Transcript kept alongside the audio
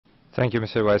Thank you,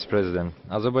 Mr. Vice President.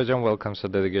 Azerbaijan welcomes the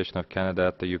delegation of Canada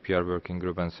at the UPR Working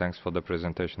Group and thanks for the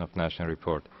presentation of National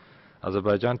Report.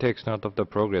 Azerbaijan takes note of the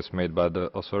progress made by the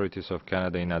authorities of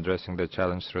Canada in addressing the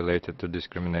challenge related to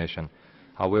discrimination.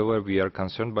 However, we are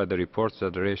concerned by the reports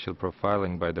that racial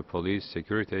profiling by the police,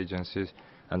 security agencies,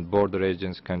 and border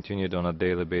agents continued on a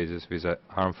daily basis with a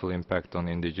harmful impact on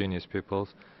indigenous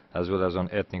peoples, as well as on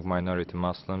ethnic minority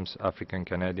Muslims, African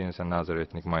Canadians, and other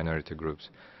ethnic minority groups.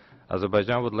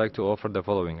 Azerbaijan would like to offer the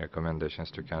following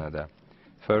recommendations to Canada.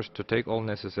 First, to take all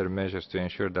necessary measures to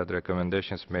ensure that the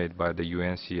recommendations made by the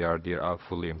UNCRD are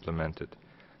fully implemented.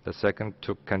 The second,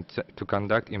 to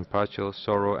conduct impartial,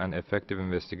 thorough, and effective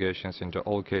investigations into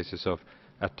all cases of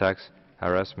attacks,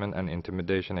 harassment, and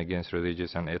intimidation against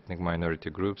religious and ethnic minority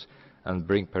groups and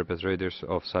bring perpetrators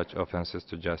of such offenses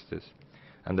to justice.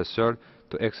 And the third,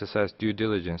 to exercise due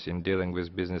diligence in dealing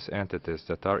with business entities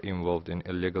that are involved in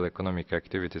illegal economic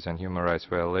activities and human rights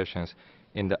violations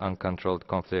in the uncontrolled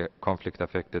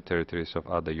conflict-affected territories of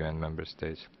other UN member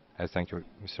states. I thank you,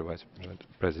 Mr. Vice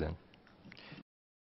President.